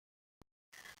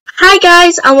Hi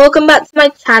guys, and welcome back to my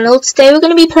channel. Today we're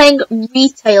going to be playing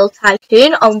Retail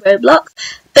Tycoon on Roblox.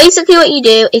 Basically what you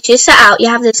do is you set out, you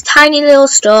have this tiny little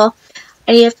store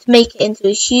and you have to make it into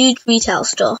a huge retail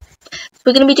store. So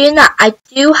we're going to be doing that. I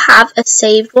do have a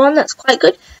saved one that's quite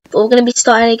good, but we're going to be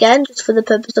starting again just for the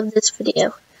purpose of this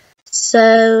video.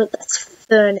 So let's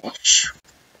furnish.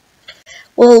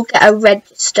 We'll get a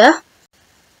register.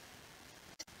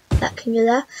 That can go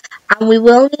there. And we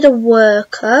will need a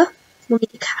worker. We'll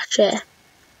need a cashier.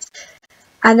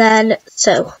 And then,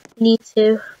 so, we need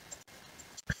to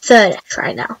furnish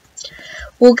right now.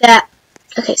 We'll get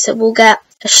a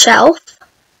shelf.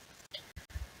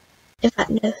 In fact,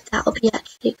 no, that'll be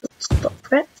actually a good spot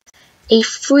for it. A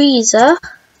freezer.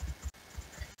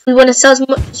 We want to sell as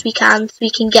much as we can, so we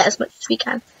can get as much as we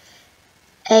can.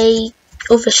 A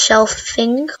other shelf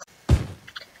thing.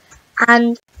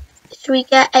 And should we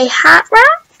get a hat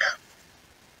rack?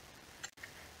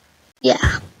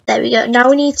 Yeah, there we go. Now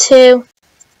we need to,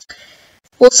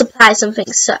 we'll supply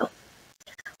something, so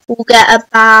we'll get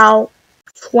about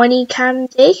 20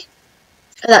 candy.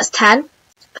 Oh, that's 10.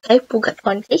 Okay, we'll get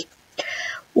 20.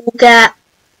 We'll get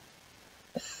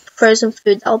frozen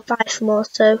food that I'll buy some more,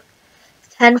 so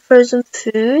 10 frozen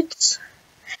foods,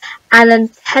 and then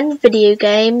 10 video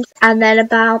games, and then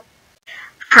about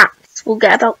hats. We'll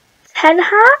get about 10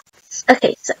 hats.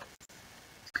 Okay, so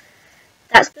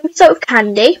that's going to be sort of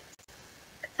candy.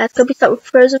 That's going to be sort of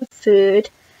frozen food,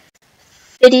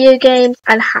 video games,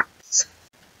 and hats.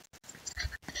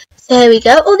 So here we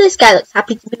go. Oh, this guy looks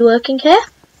happy to be working here.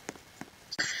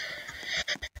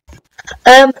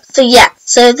 So yeah,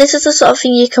 so this is the sort of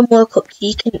thing you can work up to.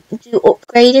 You can do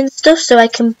upgrading stuff. So I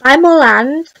can buy more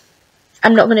land.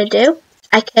 I'm not going to do.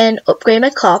 I can upgrade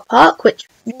my car park, which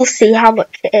we'll see how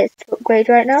much it is to upgrade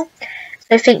right now. So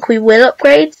I think we will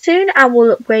upgrade soon, and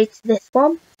we'll upgrade to this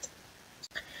one.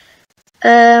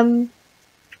 I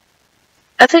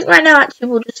think right now actually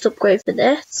we'll just upgrade for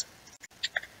this.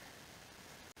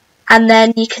 And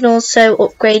then you can also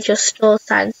upgrade your store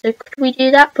sign. So could we do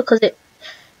that? Because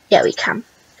yeah, we can.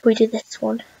 Can we do this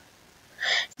one?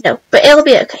 No, but it'll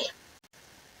be okay.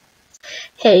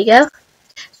 Here you go.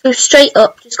 So straight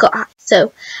up, just got high.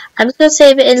 So I'm just going to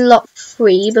save it in lot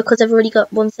 3 because I've already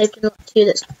got one saved in lot 2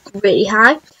 that's really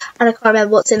high. And I can't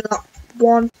remember what's in lot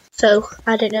 1. So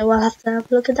I don't know, I'll have to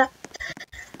have a look at that.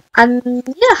 And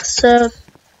yeah, so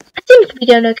I think we're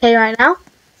doing okay right now.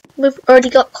 We've already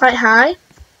got quite high.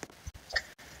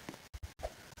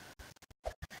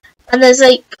 And there's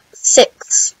like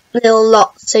 6 little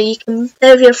lots, so you can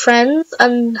play with your friends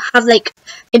and have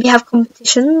maybe have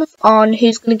competitions on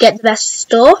who's going to get the best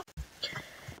store.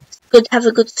 It's good to have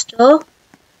a good store.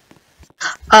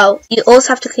 Oh, you also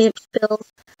have to clean up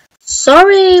spills.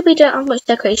 Sorry, we don't have much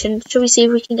decoration. Shall we see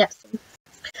if we can get some?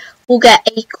 We'll get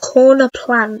a corner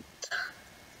plant.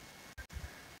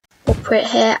 We'll put it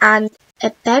here, and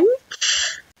a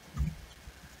bench.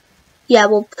 Yeah,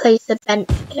 we'll place a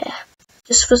bench here.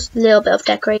 Just for a little bit of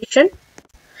decoration.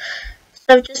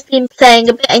 So I've just been playing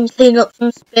a bit and cleaning up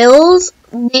some spills.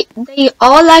 They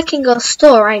are liking our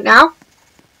store right now.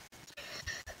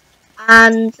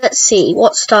 And let's see,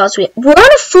 what stars we're on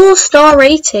a 4-star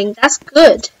rating. That's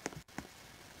good.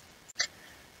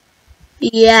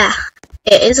 Yeah.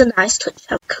 It is a nice touch to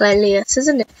have cleanliness,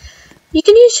 isn't it? You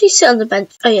can usually sit on the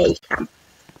bench. Oh yeah, you can.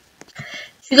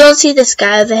 If you go and see this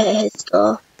guy over here, his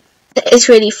store. It's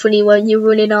really funny when you're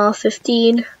running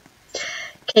R15.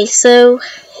 Okay, so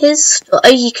his store. Oh,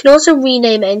 you can also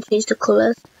rename it and change the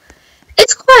colours.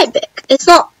 It's quite big. It's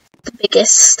not the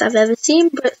biggest I've ever seen,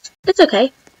 but it's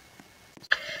okay.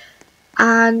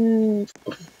 And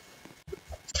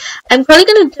I'm probably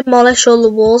going to demolish all the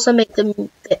walls and make them a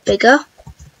bit bigger.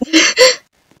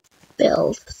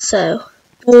 Build. So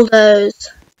bulldoze.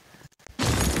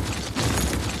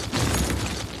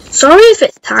 Sorry if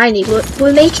it's tiny, but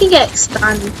we're making it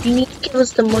expand. You need to give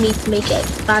us the money to make it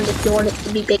expand if you want it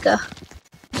to be bigger.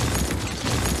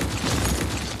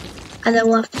 And then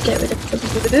we'll have to get rid of the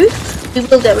roof. We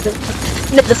will get rid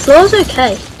of the floor's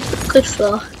okay. Good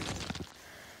floor.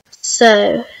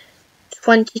 So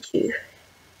 22.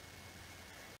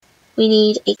 We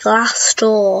need a glass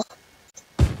door.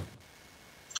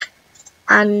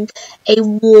 And a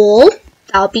wall,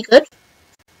 that'll be good.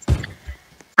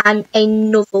 And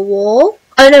another wall.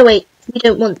 Oh no, wait, we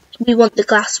want the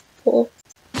glass wall.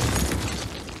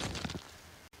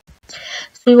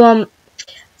 So we want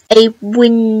a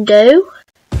window.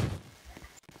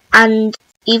 And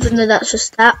even though that's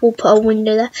just that, we'll put a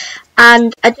window there.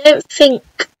 And I don't think,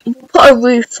 we'll put a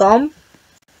roof on.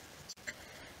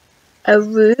 A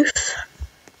roof.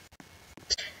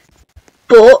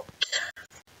 But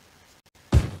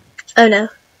oh no,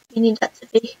 We need that to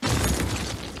be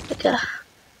bigger.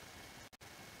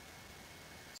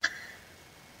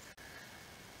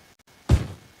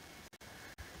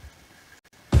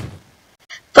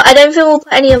 But I don't think we'll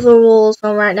put any other walls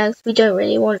on right now because we don't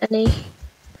really want any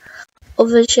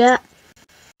others yet.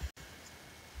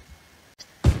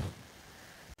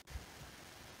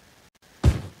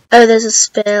 Oh, there's a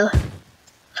spill.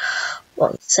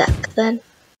 One sec then.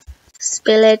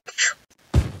 Spillage.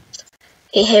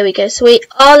 Okay, here we go. So we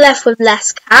are left with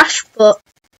less cash, but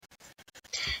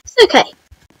it's okay.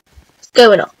 It's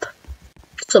going up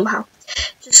somehow.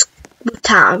 Just with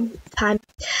time.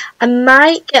 I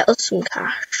might get us some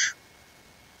cash.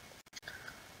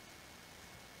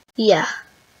 Yeah.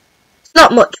 It's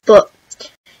not much, but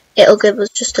it'll give us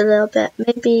just a little bit.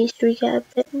 Maybe should we get a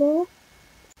bit more?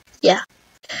 Yeah.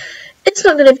 It's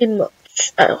not going to be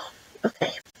much. Oh,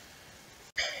 okay.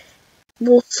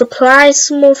 We'll supply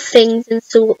some more things and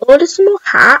so we'll order some more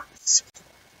hats,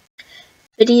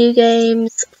 video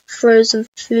games, frozen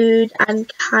food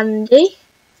and candy.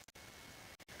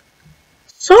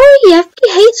 Sorry, everybody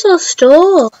hates our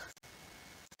store.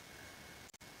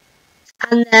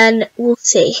 And then we'll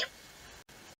see.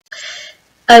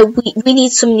 Oh, we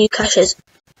need some new cashiers.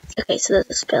 Okay, so there's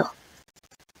a spill.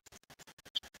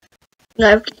 Now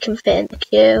everybody can fit in the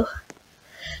queue.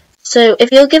 So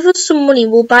if you'll give us some money,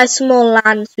 we'll buy some more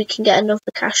land so we can get enough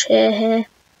of cashier here.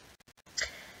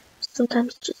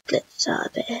 Sometimes it just glitches out a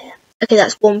bit here. Okay,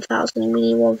 that's 1,000. We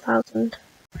need 1,000.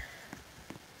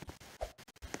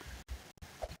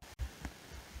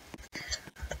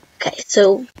 Okay,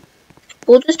 so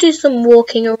we'll just do some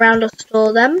walking around our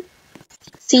store then.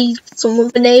 See some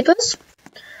of the neighbours.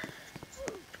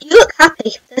 You look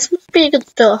happy. This must be a good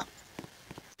store.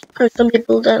 Oh, some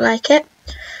people don't like it.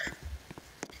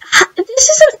 This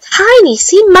isn't tiny.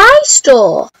 See my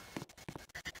store.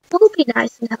 We'll be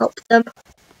nice and help them.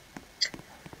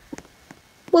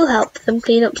 We'll help them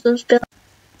clean up some spill.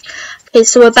 Okay,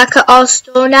 so we're back at our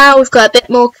store now. We've got a bit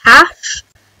more cash.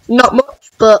 Not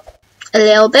much, but a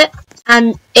little bit.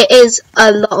 And it is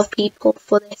a lot of people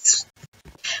for this.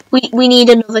 We need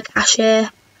another cashier.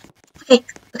 Okay,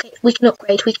 we can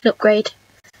upgrade.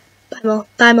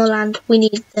 Buy more land. We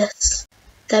need this.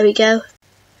 There we go.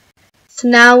 So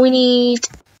now we need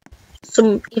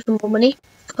some even more money.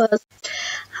 Because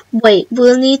wait,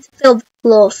 we'll need to fill the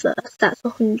floor first. That's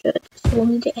 100. So we'll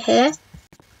need it here.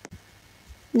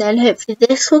 And then hopefully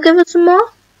this will give us some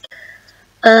more.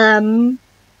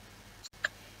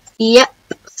 Yep.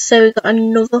 So we got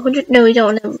another 100. No, we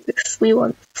don't want a roof. We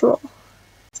want floor.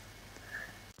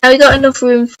 Now we got enough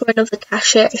room for another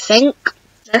cashier, I think.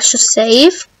 Let's just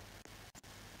save.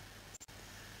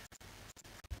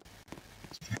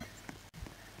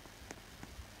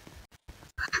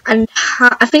 And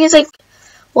I think it's like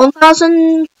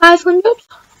 1,500?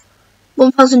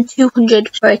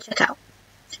 1,200 for a checkout.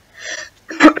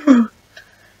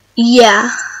 Yeah,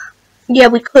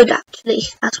 we could actually.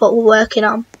 That's what we're working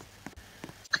on.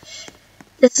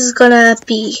 This is gonna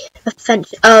be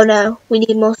offensive. Oh no, we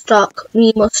need more stock.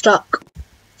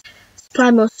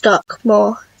 Supply more stock,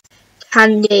 more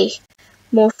candy,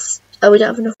 more. Oh, we don't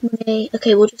have enough money.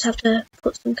 Okay, we'll just have to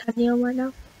put some candy on right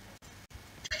now.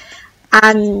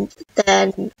 And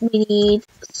then we need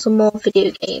some more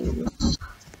video games.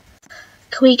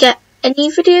 Can we get any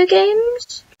video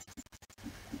games?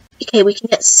 Okay, we can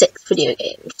get 6 video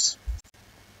games.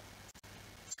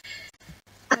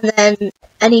 And then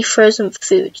any frozen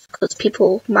foods, because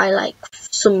people might like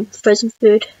some frozen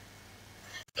food.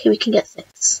 Okay, we can get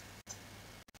 6.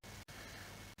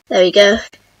 There we go.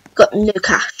 Got no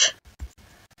cash.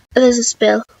 Oh, there's a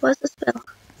spill. Where's the spill?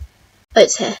 Oh,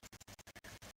 it's here.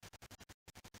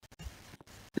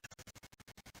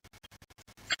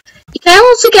 You can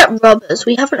also get robbers.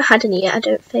 We haven't had any yet, I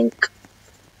don't think.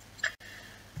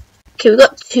 Okay, we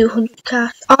got 200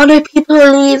 cash. Oh no, people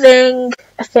are leaving,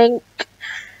 I think.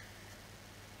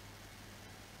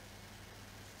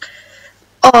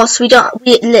 Oh, so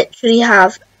we literally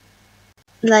have,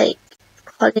 like,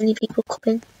 hardly any people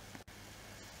coming.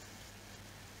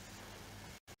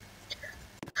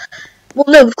 Well,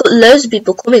 no, we've got loads of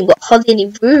people coming, but hardly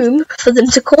any room for them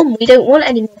to come. We don't want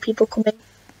any more people coming.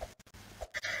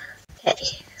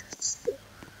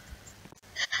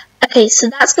 Okay, so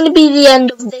that's going to be the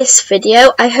end of this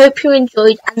video. I hope you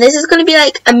enjoyed, and this is going to be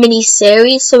like a mini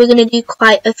series, so we're going to do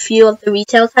quite a few of the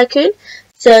Retail Tycoon.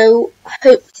 So,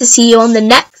 hope to see you on the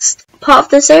next part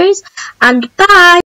of the series, and bye!